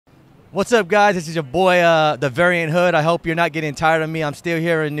What's up, guys? This is your boy, the Variant Hood. I hope you're not getting tired of me. I'm still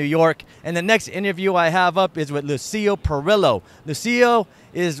here in New York. And the next interview I have up is with Lucio Parrillo. Lucio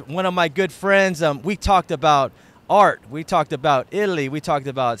is one of my good friends. We talked about art. We talked about Italy. We talked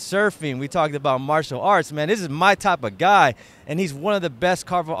about surfing. We talked about martial arts. Man, this is my type of guy. And he's one of the best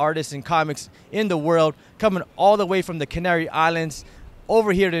cover artists and comics in the world, coming all the way from the Canary Islands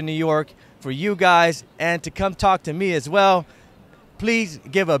over here to New York for you guys and to come talk to me as well. Please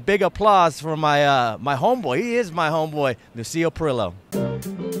give a big applause for my my homeboy. He is my homeboy, Lucio Parrillo.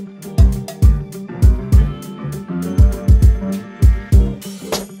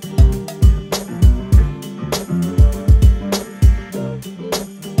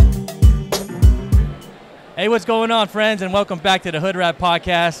 Hey, what's going on, friends? And welcome back to the Hood Rap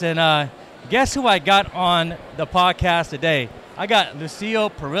Podcast. And guess who I got on the podcast today? I got Lucio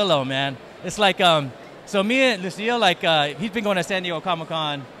Parrillo, man. It's like so me and Lucio, he's been going to San Diego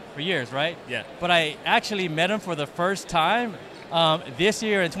Comic-Con for years, right? Yeah. But I actually met him for the first time this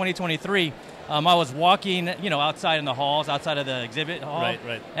year in 2023. I was walking, outside in the halls, outside of the exhibit hall.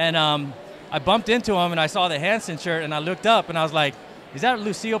 Right. And I bumped into him, and I saw the Hanson shirt, and I looked up, and I was like, is that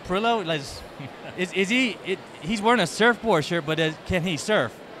Lucio Parrillo? Like, is he? He's wearing a surfboard shirt, but can he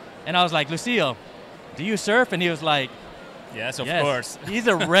surf? And I was like, Lucio, do you surf? And he was like, Yes, of course. He's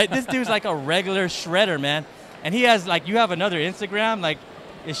this dude's like a regular shredder, man. And he has you have another Instagram,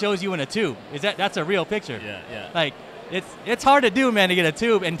 it shows you in a tube. That's a real picture? Yeah. Like it's hard to do, man, to get a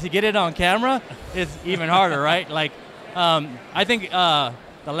tube, and to get it on camera is even harder, right? I think the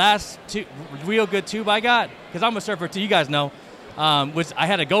last real good tube I got, because I'm a surfer too, you guys know, was I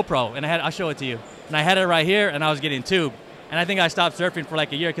had a GoPro, and I'll show it to you. And I had it right here, and I was getting tube. And I think I stopped surfing for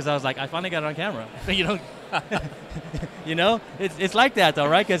like a year because I was like, I finally got it on camera. It's like that though,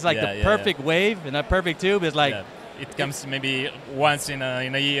 right? Because the perfect wave and that perfect tube is like. Yeah. It comes maybe once in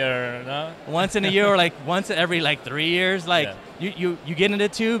a year, no? Once in a year, or once every 3 years. You get into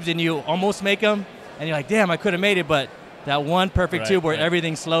tubes and you almost make them, and you're like, damn, I could have made it, but that one perfect tube where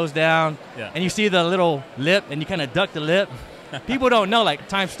everything slows down, and you see the little lip, and you kind of duck the lip. People don't know,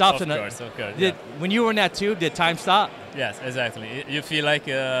 time stops. Of course. When you were in that tube, did time stop? Yes, exactly. You feel like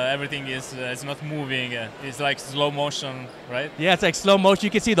everything is not moving. It's like slow motion, right? Yeah, it's like slow motion.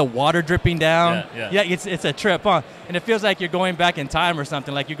 You can see the water dripping down. Yeah. It's a trip, huh? And it feels like you're going back in time or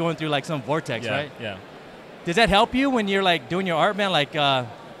something, like you're going through some vortex, right? Yeah. Does that help you when you're doing your art, man?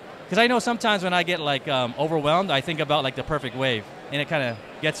 Because I know sometimes when I get overwhelmed, I think about the perfect wave, and it kind of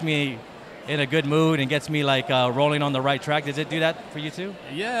gets me in a good mood and gets me rolling on the right track. Does it do that for you too?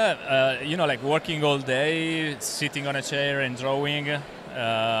 Yeah, working all day, sitting on a chair and drawing.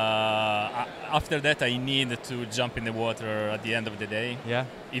 After that, I need to jump in the water at the end of the day. Yeah.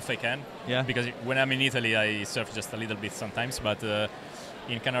 If I can. Yeah. Because when I'm in Italy, I surf just a little bit sometimes, but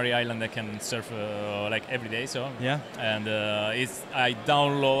in Canary Island, I can surf every day. So. Yeah. And I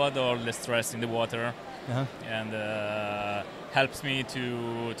download all the stress in the water, and helps me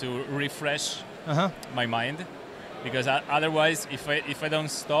to refresh my mind, because otherwise, if I don't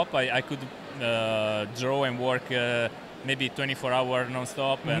stop, I could draw and work maybe 24 hours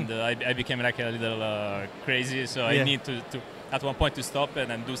non-stop, and I became a little crazy. So I need to at one point to stop and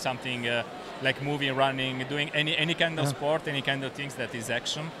then do something like moving, running, doing any kind of sport, any kind of things that is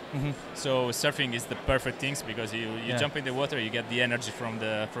action. So surfing is the perfect things, because you jump in the water, you get the energy from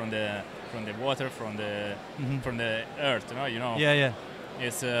the water, from the earth, Yeah.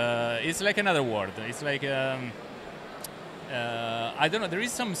 It's like another world. It's like I don't know. There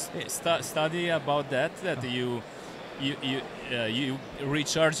is some study about that you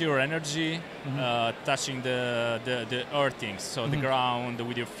recharge your energy touching the earth things, so the ground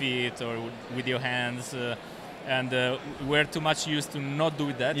with your feet or with your hands, and we're too much used to not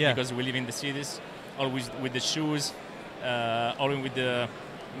do that because we live in the cities, always with the shoes, always with the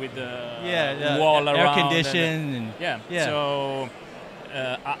wall around, air conditioned. So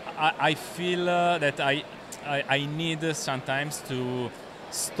I feel that I need sometimes to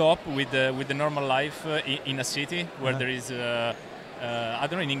stop with the normal life in a city where there is I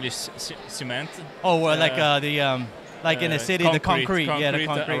don't know in English cement. Oh, in a city, the concrete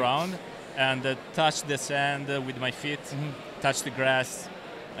around, and touch the sand with my feet, touch the grass,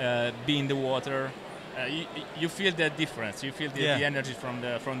 be in the water. You feel the difference. You feel the energy from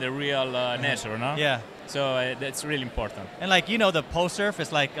the real nature, no? Yeah. So that's really important. And the post surf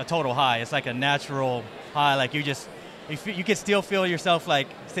is like a total high. It's like a natural high. You can still feel yourself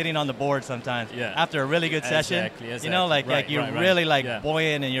sitting on the board sometimes. Yeah. After a really good session. Exactly. You're really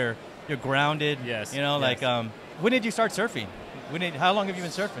buoyant and you're grounded. Yes. When did you start surfing? How long have you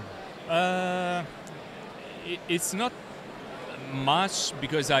been surfing? It's not much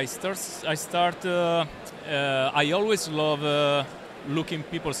because I always love looking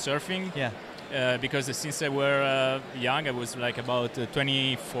people surfing. Yeah. Because since I were young, I was like about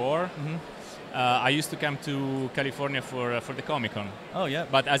 24. Mm-hmm. I used to come to California for the Comic-Con. Oh yeah.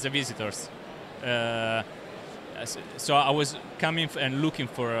 But as a visitors. So I was coming and looking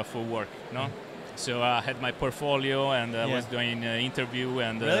for work, no? So I had my portfolio and I was doing interview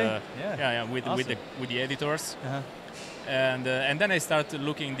and really? with the editors. Uh-huh. And then I started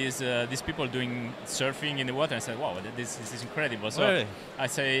looking these people doing surfing in the water and I said, wow, this is incredible. So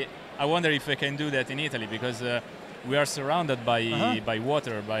really? I wonder if I can do that in Italy because we are surrounded by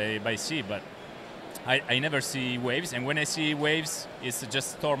water, by sea, but I never see waves. And when I see waves, it's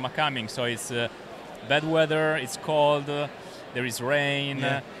just storm coming. So it's bad weather, it's cold, there is rain,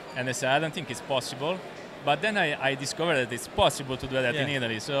 and I said, I don't think it's possible. But then I discovered that it's possible to do that in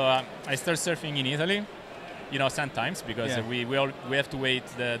Italy. So I started surfing in Italy. You know, sometimes because we have to wait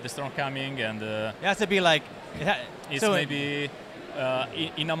the storm coming, and it has to be like it's so maybe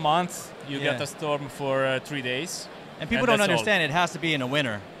in a month you get a storm for 3 days. And people don't understand it has to be in the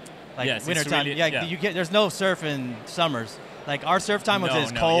winter, like winter time. Really, you get there's no surf in summers. Like our surf time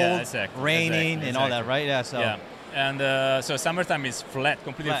was cold, raining, and all that, right? Yeah. So and so summertime is flat,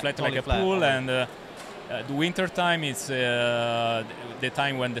 completely flat, totally like a pool, and the winter time is the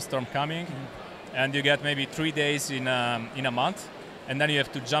time when the storm coming. And you get maybe 3 days in a month, and then you have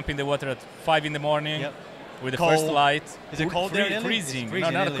to jump in the water at 5 in the morning with the first light. Is it cold there? Freezing. No,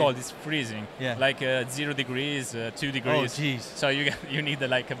 not cold. It's freezing. Yeah. Like 0 degrees, 2 degrees. Oh, jeez. So you need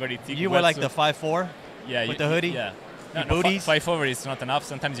like a very thick. You were like the 5'4"? Yeah. With the hoodie. Yeah. No, booties. 5'4" is not enough.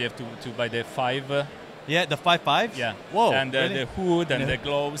 Sometimes you have to buy the 5. Yeah, the 5'5"? Yeah. Whoa. And the hood and the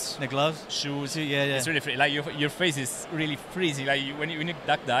gloves. The gloves. Shoes. Yeah. It's really like your face is really freezing. Like when you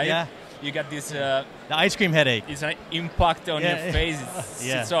duck dive. Yeah. You got this the ice cream headache. It's an impact on your face.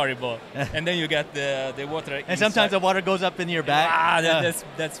 It's horrible. And then you get the water. And sometimes the water goes up in your back.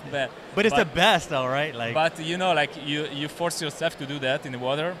 That's bad. But it's the best, though, right? Like. But you know, like you force yourself to do that in the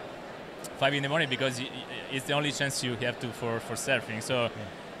water, 5 in the morning, because it's the only chance you have to for surfing. So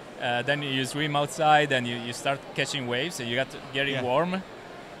then you swim outside and you start catching waves, and you got getting warm.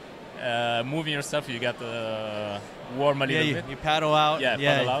 Moving yourself, you get warm a little bit. You paddle out.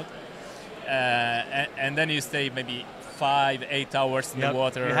 Paddle out. And then you stay maybe 5-8 hours in the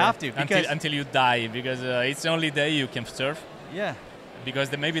water. You have to until you die, because it's the only day you can surf. Yeah.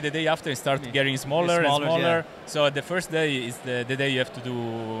 Because maybe the day after it starts getting smaller and smaller. Yeah. So the first day is the day you have to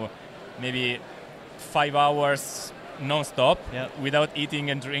do maybe 5 hours non-stop without eating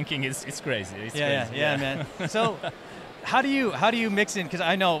and drinking. It's crazy. It's crazy. Yeah, man. So how do you mix in? Because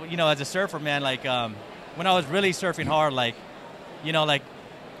I know, as a surfer, man, like when I was really surfing hard, like, like.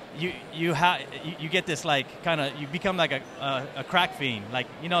 You get this like kind of you become like a crack fiend, like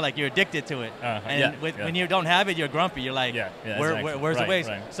like you're addicted to it, and when you don't have it, you're grumpy. You're like, where's the waste?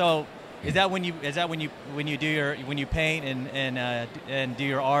 Right. So is that when you paint and do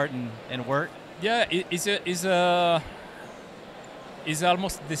your art and work? Yeah, it's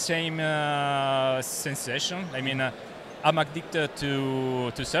almost the same sensation. I mean, I'm addicted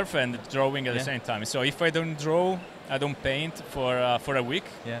to surf and drawing at the same time. So if I don't draw, I don't paint for a week.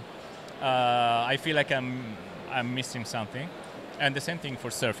 Yeah. I feel like I'm missing something, and the same thing for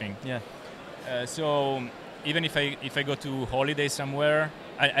surfing. Yeah. So even if I go to holiday somewhere,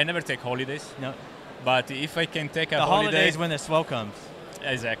 I never take holidays. No. But if I can take a holiday, holiday, holidays when the swell comes.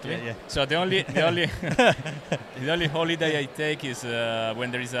 Exactly. Yeah. So the only holiday I take is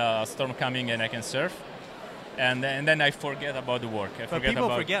when there is a storm coming and I can surf, and then I forget about the work. But people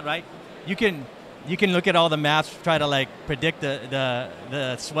forget, right? You can look at all the maps, try to like predict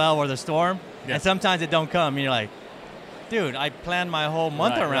the swell or the storm, and sometimes it don't come. And you're like, dude, I planned my whole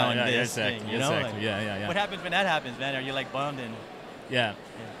month around this thing. Exactly. Like, What happens when that happens, man? Are you like bummed?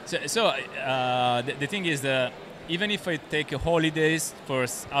 So the thing is that even if I take holidays for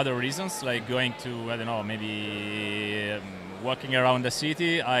other reasons, like going to, I don't know, maybe walking around the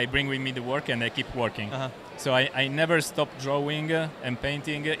city, I bring with me the work and I keep working. So I never stop drawing and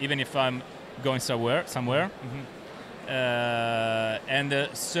painting, even if I'm going somewhere. And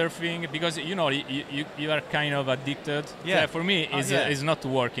surfing, because you are kind of addicted. Yeah. For me, is not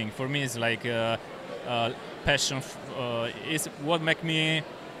working. For me, it's like passion. It's what makes me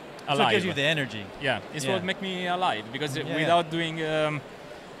alive. So it gives you the energy. Yeah, it's what makes me alive. Because without doing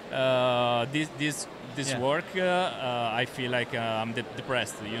this work, I feel like I'm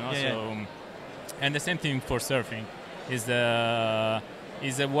depressed. And the same thing for surfing is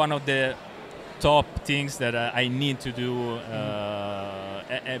one of the top things that I need to do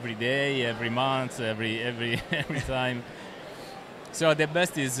every day, every month, every time. So the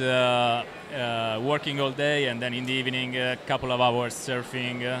best is working all day, and then in the evening a couple of hours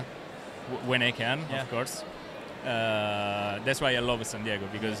surfing when I can, of course. That's why I love San Diego,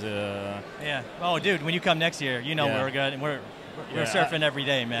 because yeah. Oh, dude, when you come next year, you know we're good. We're surfing every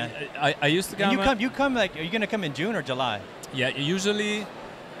day, man. I used to come. And you come like, are you gonna come in June or July? Yeah, usually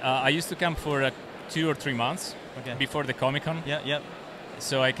I used to come for 2 or 3 months before the Comic-Con. Yeah, yep.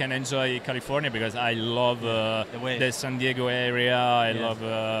 So I can enjoy California, because I love the San Diego area. I love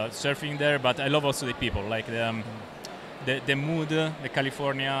surfing there, but I love also the people, like the mood, the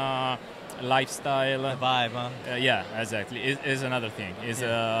California lifestyle, the vibe, huh? Yeah, exactly. Is another thing. Is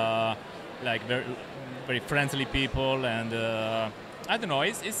like very, very friendly people, and I don't know.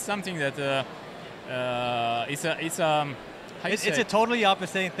 It's something that it's a totally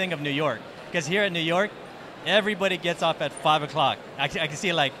opposite thing of New York. Because here in New York, everybody gets off at 5 o'clock. I can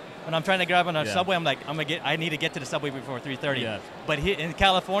see, like, when I'm trying to grab on a subway, I'm like, I need to get to the subway before 3:30. Yeah. But here in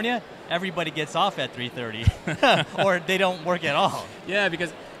California, everybody gets off at 3:30, or they don't work at all. Yeah,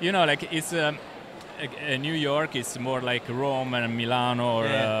 because like it's New York. It's more like Rome and Milano,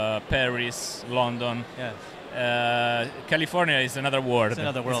 or Paris, London. Yeah. California is another world. It's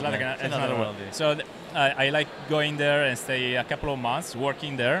another world. It's another world. So I like going there and stay a couple of months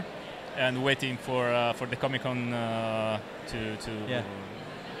working there, and waiting for the Comic-Con to. Yeah.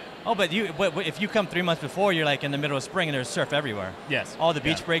 Oh, but if you come 3 months before, you're like in the middle of spring and there's surf everywhere. Yes. All the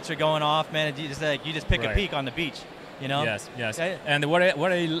beach breaks are going off, man. You just pick a peak on the beach, you know. Yes, yes. And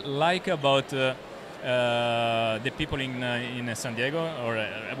what I like about the people in San Diego, or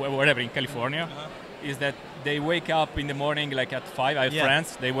wherever in California, is that they wake up in the morning like at 5. I have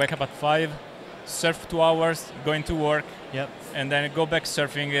friends. They wake up at 5, surf 2 hours, going to work. Yep. And then go back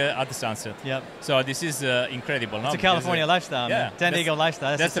surfing at the sunset. Yep. So this is incredible. It's a California lifestyle, man. San Diego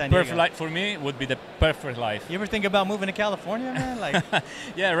lifestyle. That's the perfect life for me. Would be the perfect life. You ever think about moving to California, man? Like,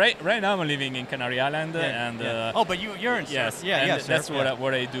 yeah, right now I'm living in Canary Island, and oh, but you're in surf. Yes, that's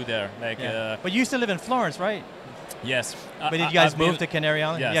what I do there. Like, but you used to live in Florence, right? Yes. But did you guys move to Canary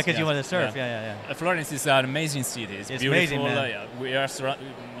Island? Yes, yeah, because you wanted to surf. Yeah. Florence is an amazing city. It's beautiful. Amazing, man.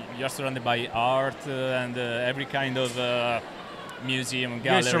 You're surrounded by art and every kind of museum,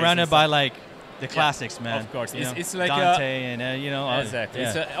 galleries. You're surrounded by like the classics, man. Of course, it's like Dante and exactly.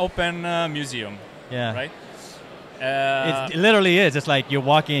 It's an open museum. Yeah. Right. It literally is. It's like you're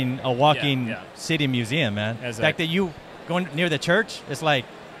walking a walking city museum, man. Exactly. The fact that you going near the church, it's like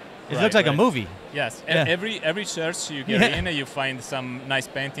it looks like a movie. Yes. Every church you get in, you find some nice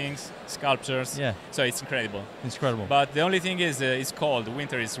paintings, sculptures. Yeah. So it's incredible. It's incredible. But the only thing is, it's cold.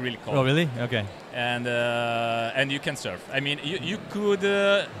 Winter is really cold. Oh, really? Okay. And you can surf. I mean, you could,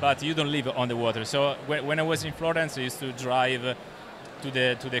 but you don't live on the water. So when I was in Florence, I used to drive to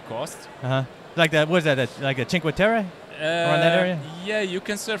the coast. Like that? What is that? Like a Cinque Terre? Around that area? Yeah, you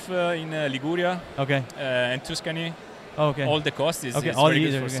can surf in Liguria. Okay. And Tuscany. Oh, okay. All the coast is very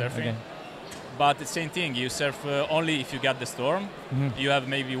good for surfing. Okay. But the same thing, you surf only if you get the storm. You have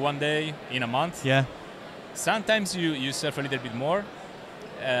maybe 1 day in a month. Yeah. Sometimes you surf a little bit more,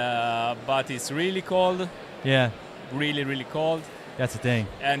 but it's really cold. Yeah. Really, really cold. That's the thing.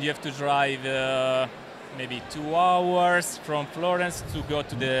 And you have to drive maybe 2 hours from Florence to go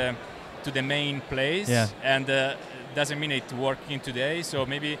to the main place. Yeah. And doesn't mean it's working today. So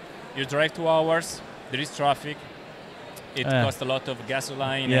maybe you drive 2 hours. There is traffic. It costs a lot of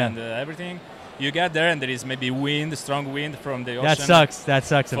gasoline and everything. You get there and there is maybe strong wind from the ocean. That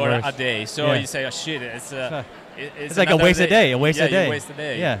sucks for a day. So you say, oh shit, it's like a waste a day. A waste a day. You waste a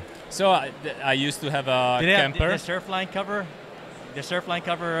day. Yeah. So I used to have a camper. Did the Surfline cover? The Surfline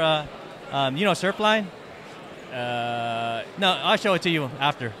cover. You know Surfline? No, I'll show it to you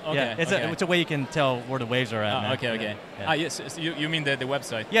after. Okay. Yeah, it's a way you can tell where the waves are at. Okay. Yeah. Yes. So you mean the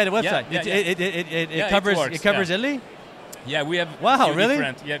website? Yeah, the website. It covers Italy. Yeah, we have. Wow, really?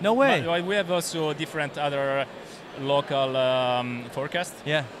 Yeah, no way. But we have also different other local forecasts.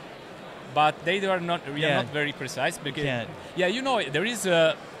 Yeah. But they are not. We are not very precise because. Yeah, there is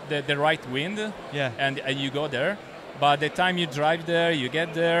the right wind. Yeah. And you go there, but the time you drive there, you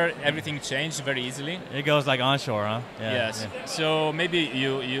get there, everything changed very easily. It goes like onshore, huh? Yeah. Yes. Yeah. So maybe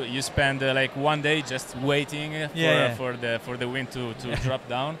you spend like 1 day just waiting for the wind to drop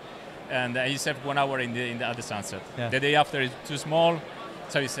down. And you surf 1 hour at the sunset. Yeah. The day after is too small,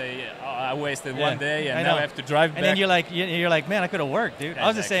 so you say, I wasted 1 day, and now I have to drive back. And then you're like, man, I could have worked, dude. Exactly. I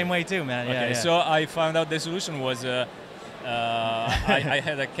was the same way too, man. Okay, so I found out the solution was I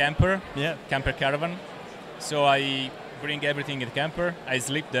had a camper caravan. So I bring everything in the camper. I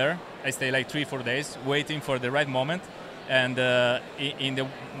sleep there. I stay like 3-4 days, waiting for the right moment. And in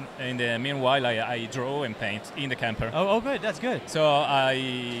the meanwhile, I draw and paint in the camper. Oh, good. That's good. So I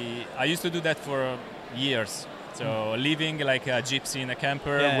used to do that for years. So living like a gypsy in a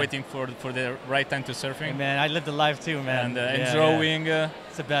camper, waiting for the right time to surfing. Hey, man, I lived the life too, man. And drawing.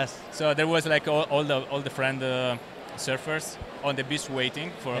 It's the best. So there was like all the friend surfers on the beach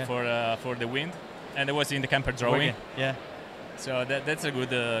waiting for the wind, and I was in the camper drawing. Yeah. So that's a good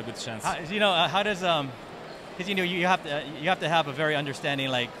chance. How does because you have to have a very understanding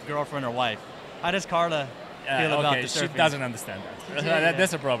like girlfriend or wife. How does Carla feel about the surfing? She doesn't understand that.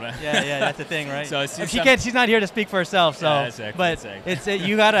 That's a problem. Yeah, that's the thing, right? So she's not here to speak for herself. So, exactly, but exactly.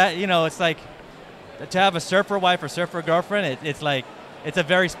 you gotta, it's like to have a surfer wife or surfer girlfriend. It's like it's a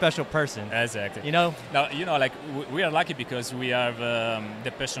very special person. Exactly. Now, like we are lucky because we have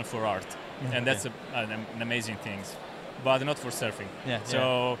the passion for art, and that's an amazing thing, but not for surfing. Yeah.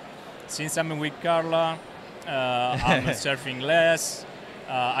 So since I'm with Carla, I'm surfing less.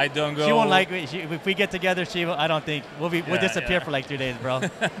 I don't go. She won't like me. If we get together, I don't think we'll disappear for like 2 days, bro.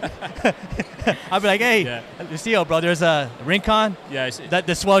 I'll be like, hey, Lucio, bro, there's a Rincon. Yeah.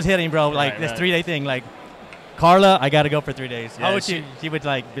 The swell's hitting, bro. Like this 3-day thing. Like, Carla, I gotta go for 3 days. Yeah, how would she? She would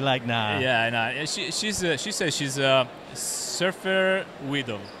like be like, nah. Yeah, nah. She says she's a surfer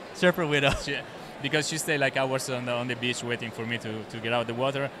widow. Surfer widow. Because she stay like hours on the beach waiting for me to get out of the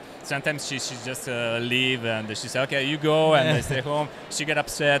water. Sometimes she just leave and she say, okay, you go, and I stay home. She get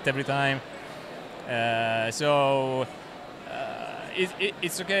upset every time. So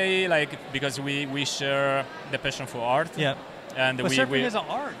it's okay, like because we share the passion for art. Yeah. And but surfing is an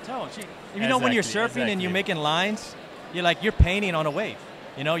art too. When you're surfing and you're making lines, you're painting on a wave.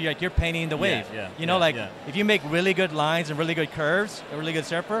 You're painting the wave. If you make really good lines and really good curves, a really good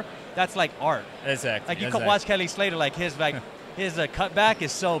surfer, that's like art. Exactly. Like you can watch Kelly Slater, like his cutback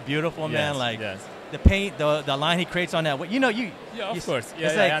is so beautiful, man. Like yes. the paint, the line he creates on that. Of course.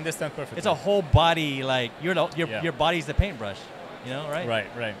 Yeah, I understand perfectly. It's a whole body, like your body's the paintbrush. Right?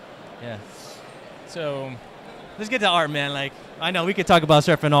 Right. Yeah. So let's get to art, man. Like I know we could talk about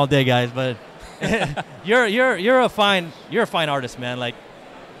surfing all day, guys, but you're a fine artist, man. Like.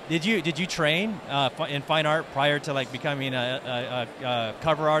 Did you train in fine art prior to like becoming a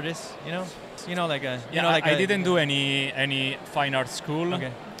cover artist? I didn't do any fine art school.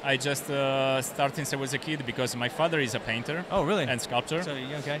 Okay. I just started since I was a kid because my father is a painter. Oh, really? And sculptor.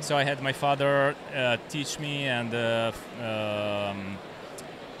 So I had my father teach me and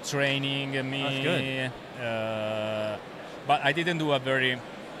training me. That's good. But I didn't do a very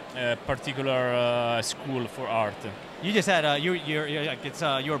particular school for art. You just had you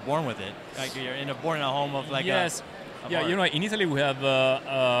were born with it. Like you're born in a home of like yes. Art. In Italy we have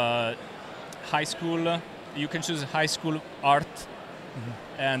high school. You can choose high school art,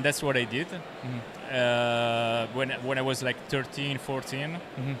 and that's what I did when I was like 13, 14,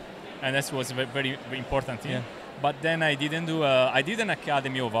 and that was a very, very important thing. Yeah. But then I didn't do. I did an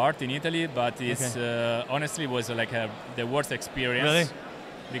academy of art in Italy, but it's honestly was like the worst experience. Really?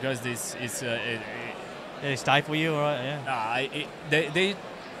 Because this is. They stifle you, or they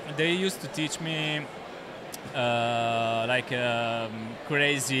used to teach me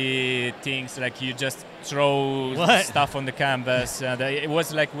crazy things, like you just throw stuff on the canvas. It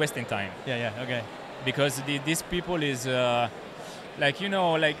was like wasting time. Yeah, okay. Because these people is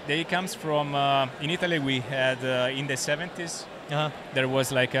they comes from in Italy. We had in the 70s. There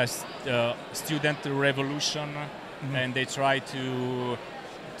was like a student revolution, and they tried to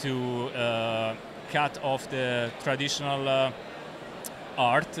cut off the traditional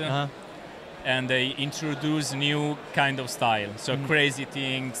art, and they introduce new kind of style. So crazy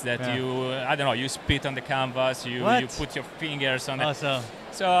things that you spit on the canvas, you put your fingers on it.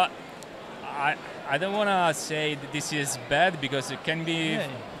 So I don't want to say that this is bad, because it can be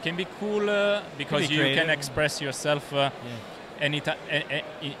cool because you can express yourself with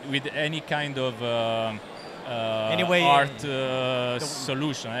any kind of art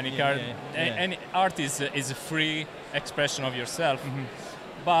solution. Any art is a free expression of yourself.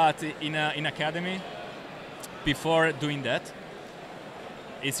 But in academy, before doing that,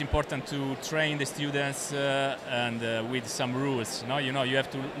 it's important to train the students and with some rules. You have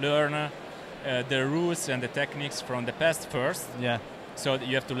to learn the rules and the techniques from the past first. Yeah. So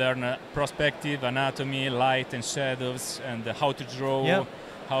you have to learn perspective, anatomy, light and shadows, and how to draw. Yep.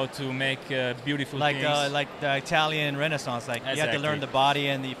 How to make beautiful things. Like the Italian Renaissance, you have to learn the body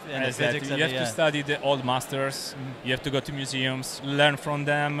and the physics of it. You have to study the old masters. You have to go to museums, learn from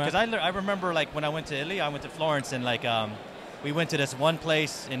them. Because I remember when I went to Italy, I went to Florence, and we went to this one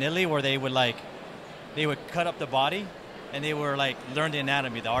place in Italy where they would cut up the body, and they were like learn the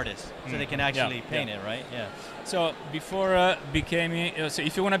anatomy, the artist, so they can actually paint it, right? Yeah. So before becoming, so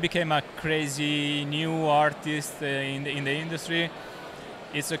if you want to become a crazy new artist in the industry,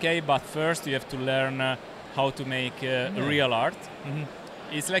 it's okay. But first you have to learn how to make real art.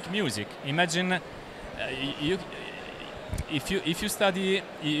 It's like music. Imagine if you study,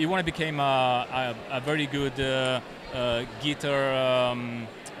 you want to become a very good guitar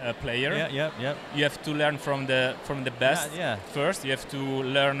player. You have to learn from the best first. You have to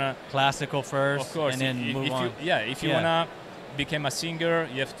learn classical first, of course, and then move on. If you wanna become a singer,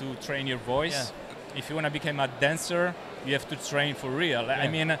 you have to train your voice. If you wanna become a dancer, you have to train for real. I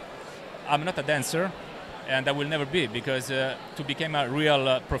mean, I'm not a dancer, and I will never be, because to become a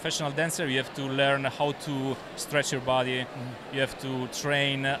real professional dancer, you have to learn how to stretch your body. You have to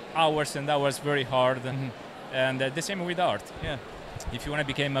train hours and hours very hard, and the same with art. If you want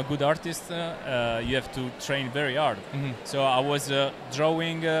to become a good artist, you have to train very hard. So I was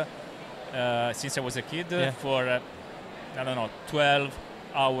drawing since I was a kid for I don't know, 12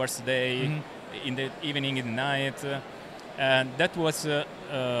 hours a day, in the evening, in the night, and that was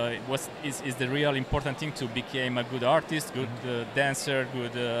is the real important thing to become a good artist, good dancer,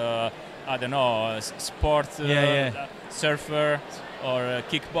 good I don't know, sport surfer, or a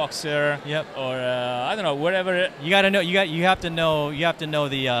kickboxer, or I don't know, wherever. You got to know. You have to know. You have to know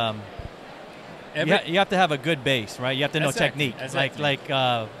the. You have to have a good base, right? You have to know technique,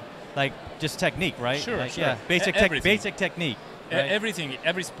 like just technique, right? Sure, like, sure. Yeah, basic technique. Right? Everything,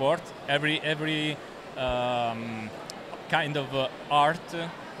 every sport, every kind of art,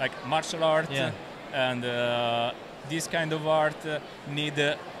 like martial art, and this kind of art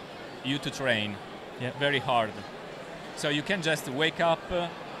need you to train very hard. So you can just wake up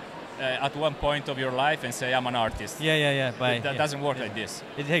at one point of your life and say, I'm an artist. That doesn't work like this.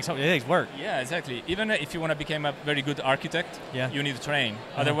 It takes work. Yeah, exactly. Even if you want to become a very good architect, you need to train.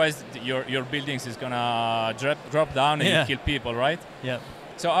 Otherwise, your buildings is going to drop down and you kill people, right?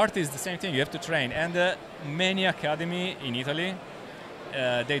 So art is the same thing. You have to train. And many academy in Italy,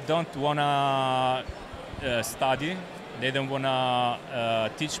 they don't want to study. They don't want to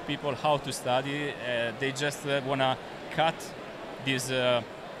teach people how to study. They just want to cut this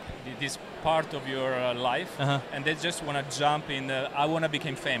part of your life, and they just want to jump in. I want to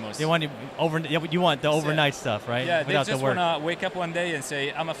become famous. You want you want the overnight stuff, right? Yeah, they just want to wake up one day and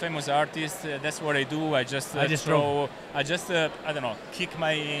say, "I'm a famous artist. That's what I do. I just throw. I don't know, kick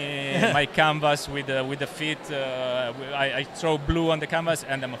my my canvas with the feet. I throw blue on the canvas,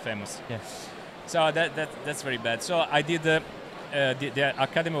 and I'm a famous." So that's very bad. So I did the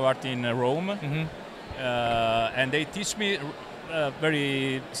Academy of Art in Rome, and they teach me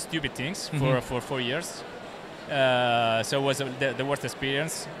very stupid things for 4 years. So it was the worst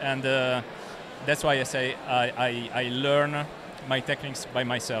experience, and that's why I say I learn my techniques by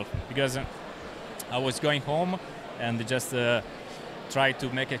myself, because I was going home and just try to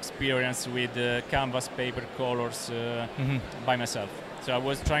make experience with canvas, paper, colors by myself. So I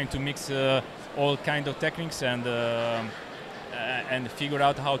was trying to mix all kind of techniques and figure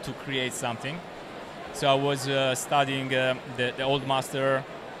out how to create something. So I was studying the old master,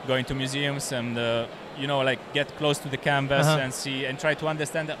 going to museums and like get close to the canvas and see and try to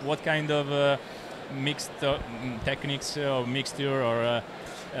understand what kind of mixed techniques or mixture or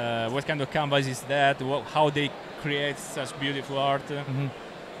what kind of canvas is that, how they create such beautiful art.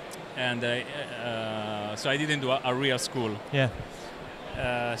 And so I didn't do a real school.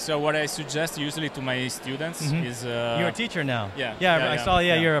 So what I suggest usually to my students is you're a teacher now. I saw.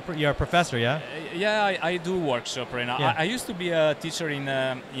 You're a professor. I do workshop right now. I used to be a teacher in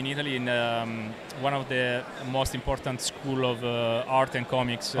Italy in one of the most important school of art and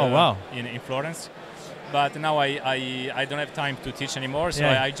comics. In Florence. But now I don't have time to teach anymore, so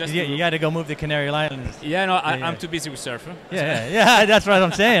I just... You got to go move to Canary Islands. I'm too busy with surfing. That's what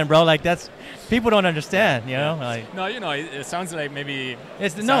I'm saying, bro. Like, that's... People don't understand, you know? Like, no, it sounds like maybe...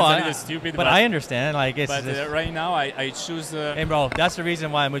 It's a little stupid, but I understand. Like, it's... But right now, I choose... Hey, bro, that's the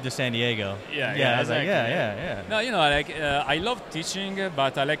reason why I moved to San Diego. I was exactly. No, I love teaching,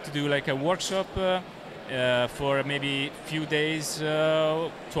 but I like to do like a workshop for maybe few days,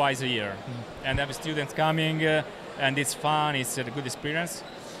 twice a year, and have students coming, and it's fun. It's a good experience.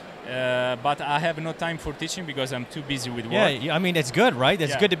 But I have no time for teaching because I'm too busy with work. I mean, it's good, right?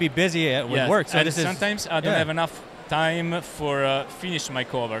 It's good to be busy with work. So and sometimes I don't have enough time for finish my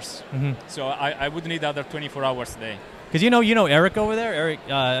covers. So I would need other 24 hours a day. Because you know Eric over there, Eric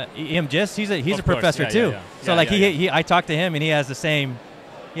he's a professor too. So like I talked to him and he has the same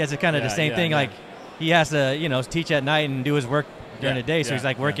thing. Like he has to teach at night and do his work during the day. So he's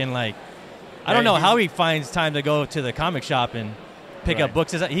like working like I don't know how he finds time to go to the comic shop and pick up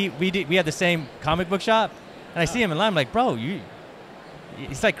books. We had the same comic book shop, and I see him in line. I'm like, bro,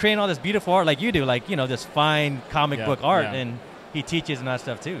 it's like creating all this beautiful art like you do, like, you know, this fine comic book art, and he teaches and that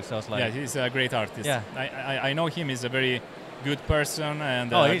stuff too. So it's like, he's a great artist. Yeah, I know him. He's a very good person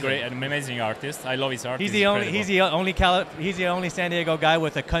and an amazing artist. I love his art. He's the only San Diego guy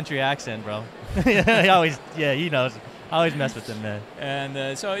with a country accent, bro. He knows. I always mess with him, man.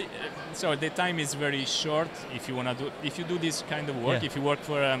 And so the time is very short if you do this kind of work. If you work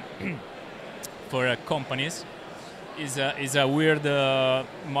for for companies, is a weird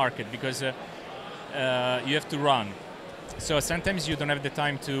market because you have to run. So sometimes you don't have the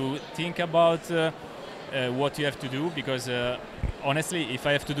time to think about what you have to do because honestly, if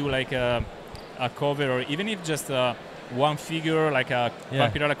I have to do like a cover or even if just one figure like a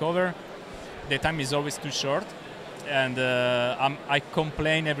Vampirella cover, the time is always too short. And I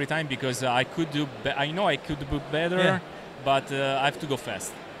complain every time because I know I could do better, but I have to go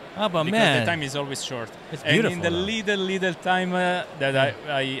fast. Oh, but because the time is always short. It's beautiful. And in the little time that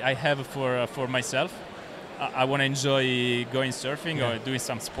I have for myself, I want to enjoy going surfing or doing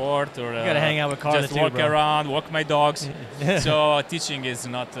some sport or you gotta hang out with Carla just walk too, around, walk my dogs. So teaching is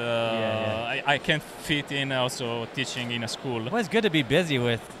not. I can't fit in also teaching in a school. Well, it's good to be busy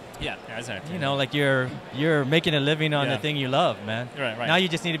with. Yeah, exactly. You know, like you're making a living on the thing you love, man. Right. Now you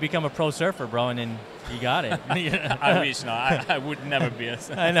just need to become a pro surfer, bro, and then you got it. I wish. No, I would never be a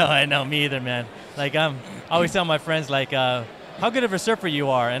surfer. I know. Me either, man. Like I always tell my friends, like, how good of a surfer you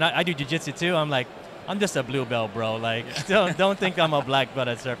are, and I do jiu-jitsu too. I'm like, I'm just a blue belt, bro. Like, don't think I'm a black belt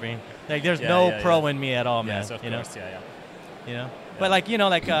at surfing. Like, there's no pro in me at all, man. Yes, of course. You know, but like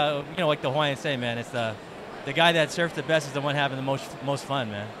like the Hawaiians say, man, it's the guy that surfs the best is the one having the most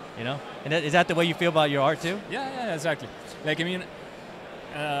fun, man. You know, and is that the way you feel about your art too? Yeah, exactly. Like, I mean,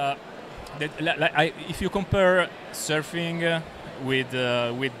 if you compare surfing with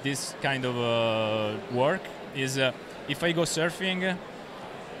this kind of work, if I go surfing,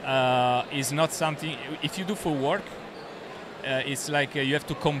 is not something. If you do for work, it's like you have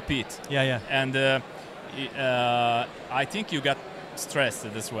to compete. Yeah. And I think you got stressed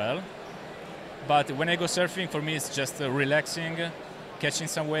as well. But when I go surfing, for me, it's just relaxing. Catching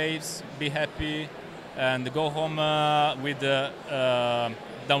some waves, be happy, and go home with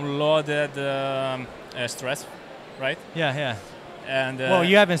downloaded stress, right? Yeah. And well,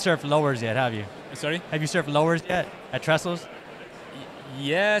 you haven't surfed lowers yet, have you? Sorry? Have you surfed lowers yet at trestles?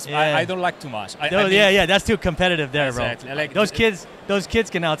 Yes, I don't like too much. That's too competitive there, exactly. bro. Like those kids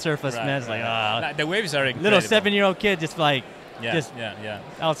can outsurf us, man. It's like, the waves are incredible. Little 7-year-old kid just like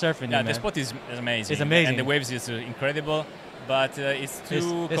out surfing. Yeah, the spot is amazing. It's amazing, and the waves is incredible. But it's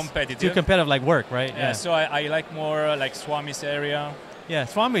too competitive. Too competitive, like work, right? Yeah. So I like more like Swami's area. Yeah,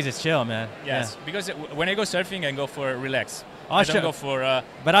 Swami's is chill, man. Yes, because when I go surfing, I go for relax. I'll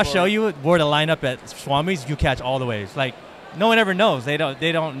show you where to line up at Swami's. You catch all the waves. Like, no one ever knows. They don't.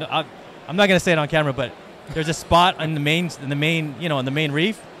 I'm not gonna say it on camera, but there's a spot in the main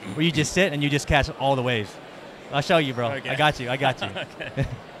reef where you just sit and you just catch all the waves. I'll show you, bro. Okay. I got you. Okay.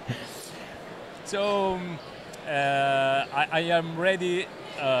 So. I am really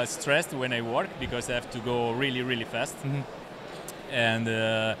stressed when I work because I have to go really, really fast. Mm-hmm.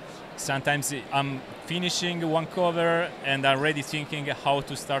 And sometimes I'm finishing one cover and I'm already thinking how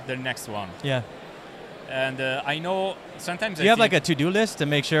to start the next one. Yeah. And I know sometimes you have like a to-do list to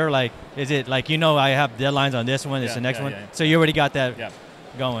make sure, like, is it like, I have deadlines on this one, it's the next one. Yeah. So you already got that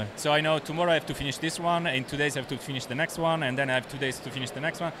going. So I know tomorrow I have to finish this one, in 2 days I have to finish the next one, and then I have 2 days to finish the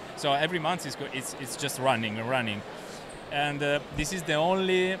next one. So every month it's just running. And this is the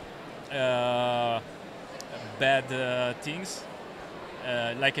only bad things.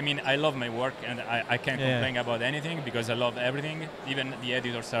 Like, I mean, I love my work and I can't complain about anything because I love everything. Even the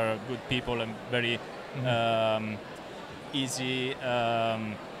editors are good people and very easy, how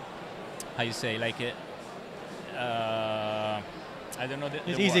you say, like, I don't know.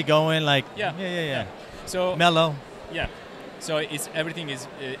 It's easy going, like yeah. So mellow. Yeah. So everything is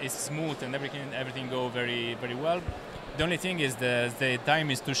smooth and everything go very, very well. The only thing is the time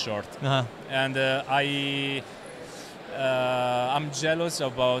is too short, and I'm jealous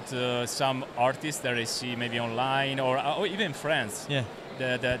about some artists that I see maybe online or even friends. Yeah.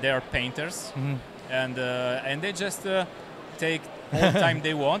 They are painters, and they just take all the time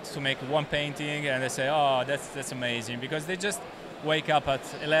they want to make one painting, and they say, oh, that's amazing, because they just wake up at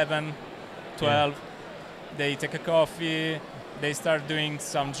 11, 12, they take a coffee, they start doing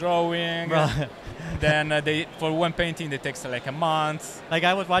some drawing, then for one painting they takes like a month. Like,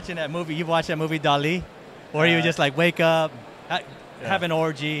 I was watching that movie, you watched that movie Dali, where you just like wake up, have an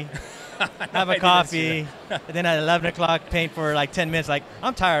orgy, have a coffee, and then at 11 o'clock paint for like 10 minutes. Like,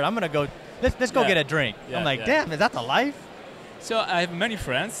 I'm tired. I'm gonna go. Let's go get a drink. I'm like, damn, is that the life? So I have many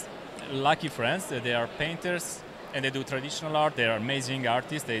friends, lucky friends. They are painters and they do traditional art. They are amazing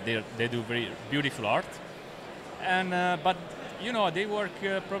artists. They do very beautiful art. And but you know, they work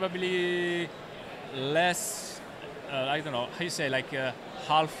probably less. I don't know how you say, like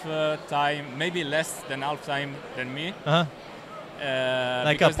half time, maybe less than half time than me.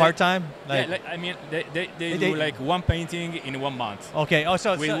 Like a part time? Like, yeah, like, I mean, they do like one painting in 1 month. Okay. Oh,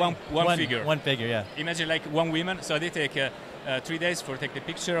 so with one figure. One figure, yeah. Imagine like one woman. So they take 3 days for take the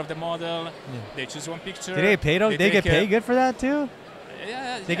picture of the model. Yeah. They choose one picture. Do they pay? They get paid good for that too?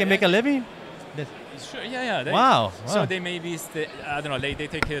 Yeah. They can make a living. Sure. Yeah. Wow. So they maybe I don't know. They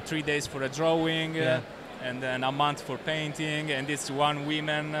take 3 days for a drawing. And then a month for painting, and it's one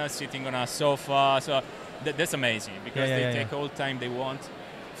woman sitting on a sofa. So that's amazing because they take all the time they want.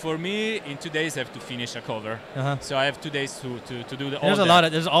 For me, in 2 days, I have to finish a cover. So I have 2 days to do the.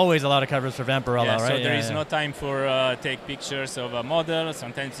 There's always a lot of covers for Vampirella, right? So there is no time for take pictures of a model.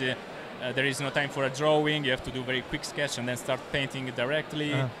 Sometimes there is no time for a drawing. You have to do very quick sketch and then start painting it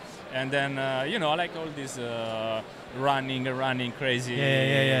directly. And then you know, I like all these running crazy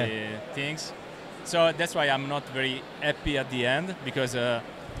things. So that's why I'm not very happy at the end, because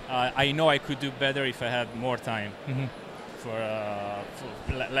I know I could do better if I had more time for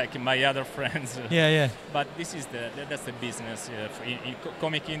like my other friends. But this is that's the business in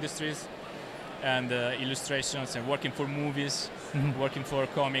comic industries and illustrations, and working for movies, working for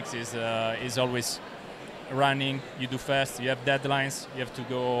comics is always running. You do fast. You have deadlines. You have to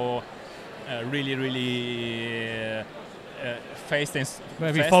go really. Fast and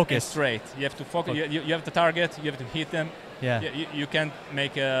straight. You have to focus. You have the target. You have to hit them. You can't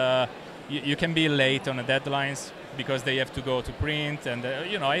make you can be late on the deadlines because they have to go to print, and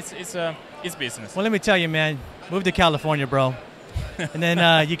you know, it's business. Well, let me tell you, man. Move to California, bro, and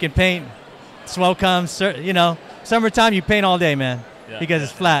then you can paint. Swell comes, you know, summertime you paint all day, man, because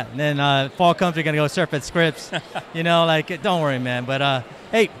it's flat. And then fall comes, you're gonna go surf at Scripps. You know, like, don't worry, man. But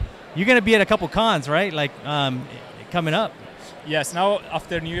hey, you're gonna be at a couple cons, right? Like. Coming up. Yes, now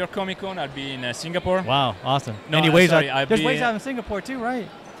after New York Comic Con, I'll be in Singapore. Wow, awesome. No, there's waves out in Singapore too, right?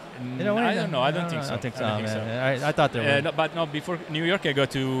 I don't know. I don't think so. I think so. I thought there were. No, but no, before New York, I go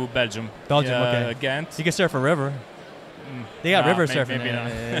to Belgium. Okay. Ghent. You can surf a river. They got river surfing. Maybe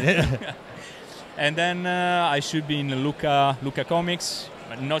not. And then I should be in Luca Comics.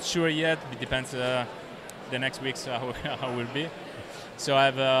 I'm not sure yet. It depends the next weeks how it will be. So I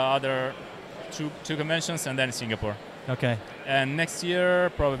have other two conventions and then Singapore. Okay. And next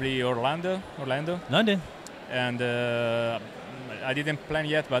year probably Orlando. London. And I didn't plan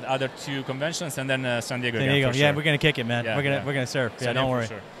yet, but other 2 conventions and then San Diego. Yeah, sure. we're gonna kick it, man. We're gonna surf. Yeah, don't worry.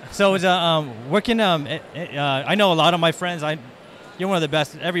 Sure. So is working. I know a lot of my friends. You're one of the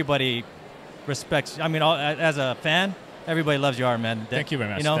best. Everybody respects. I mean, as a fan, everybody loves your art, man. Thank you very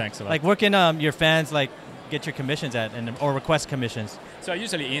much. You know, thanks a lot. like working your fans like get your commissions at or request commissions. So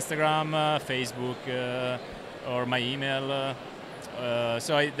usually Instagram, Facebook, or my email.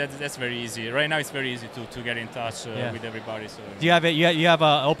 So that's very easy. Right now it's very easy to get in touch with everybody. So do you have it? You have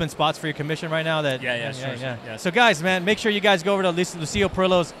open spots for your commission right now? Sure. So guys, man, make sure you guys go over to Lucio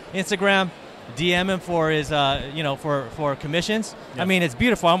Parrillo's Instagram, DM him for his for commissions. I mean, it's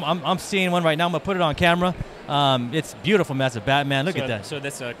beautiful. I'm seeing one right now. I'm gonna put it on camera. It's beautiful, man. It's a Batman. Look at that. So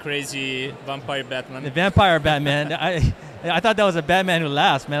that's a crazy vampire Batman. The vampire Batman. I thought that was a Batman who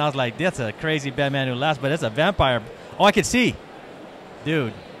laughs, man. I was like, that's a crazy Batman who laughs, but it's a vampire. Oh, I could see.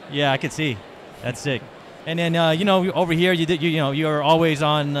 Dude. Yeah, I could see. That's sick. And then, over here, you're always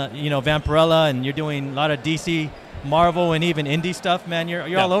on, Vampirella, and you're doing a lot of DC, Marvel, and even indie stuff, man.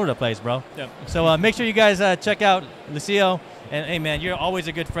 You're all over the place, bro. Yeah. So make sure you guys check out Lucio. And, hey, man, you're always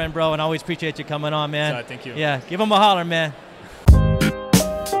a good friend, bro, and I always appreciate you coming on, man. Thank you. Yeah, give him a holler, man.